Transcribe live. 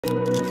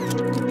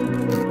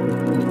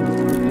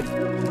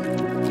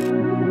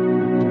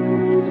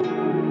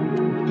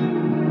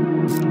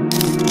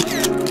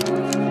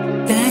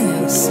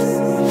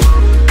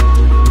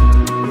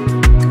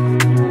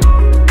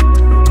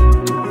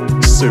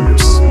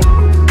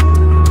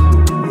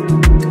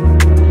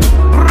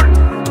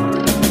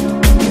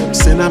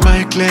Sin am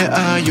I clear?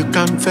 You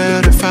can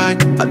verify.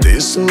 I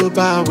did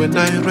sober when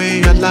I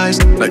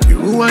realized, like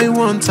you I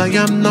want, I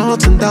am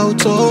not in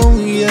doubt. Oh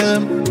yeah.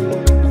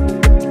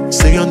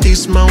 Say on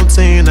this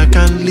mountain I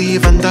can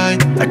live and die.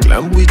 I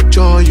climb with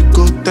joy, you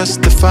go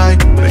testify.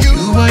 Like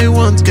you I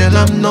want, girl,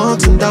 I'm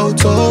not in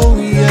doubt. Oh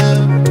yeah.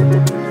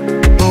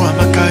 Oh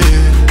Amaka,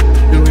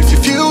 yeah. If you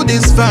feel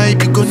this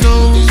vibe, you go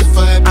know.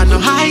 I know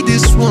hide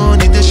this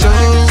one in the show.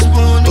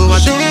 Oh I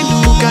dare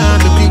look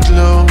at make we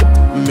glow,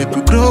 make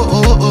we grow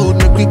old,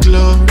 make we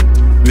glow.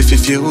 If you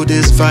feel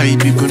this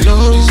vibe, you go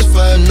know.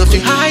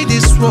 Nothing hide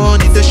this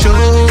one in the show.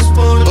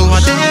 Oh I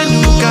dare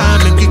look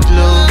at make we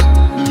glow,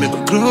 make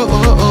we grow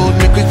old,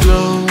 make we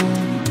glow.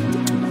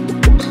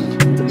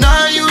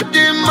 Now you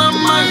in my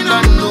mind,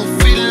 I no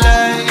feel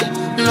like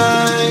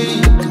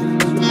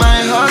my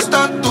heart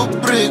start to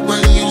break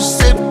when you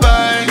say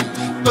bye,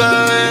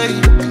 bye.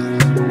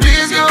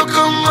 Please girl,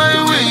 come my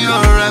way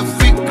or I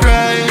feel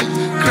cry,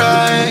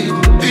 cry.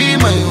 Be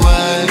my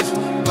wife,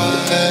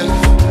 wife.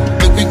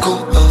 Make we go,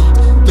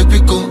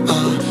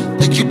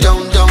 take you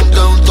down, down,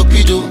 down,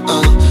 torpedo,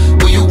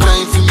 Will you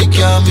cry for me,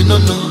 girl, me no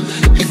know.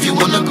 If you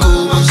wanna go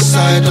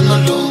outside on the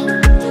low,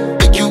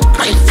 make you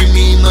cry for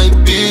me, my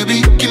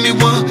baby. Give me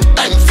one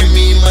time for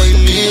me, my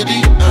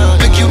lady.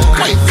 Make you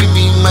cry for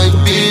me, my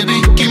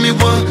baby. Give me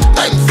one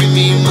time for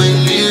me, my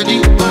lady.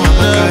 Oh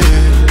Amaka,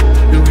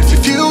 yeah. If you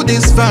feel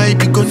this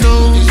vibe, you go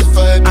know.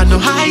 I know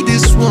hide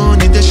this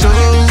one in the show.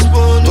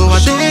 Oh I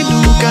dare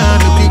look at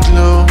make we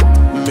glow,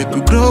 make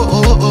we grow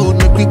old,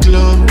 make we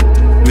glow.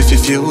 If you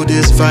feel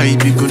this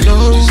vibe, you go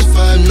know.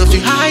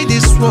 Nothing hide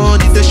this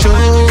one in the show.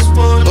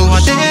 Oh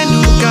I dare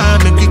look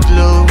at make we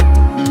glow,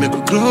 make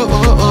we grow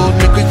old,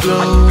 make we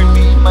glow. For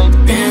me, my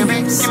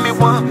baby. Give me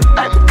one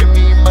time for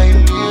me, my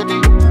lady.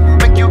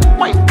 Make you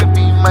wine for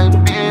me, my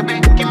baby.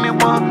 Give me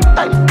one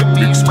time for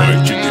me, my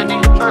lady.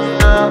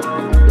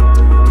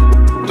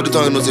 Put the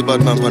tongue on the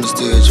bad man on the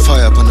stage,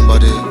 fire upon the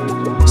body.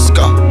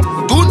 Scardon.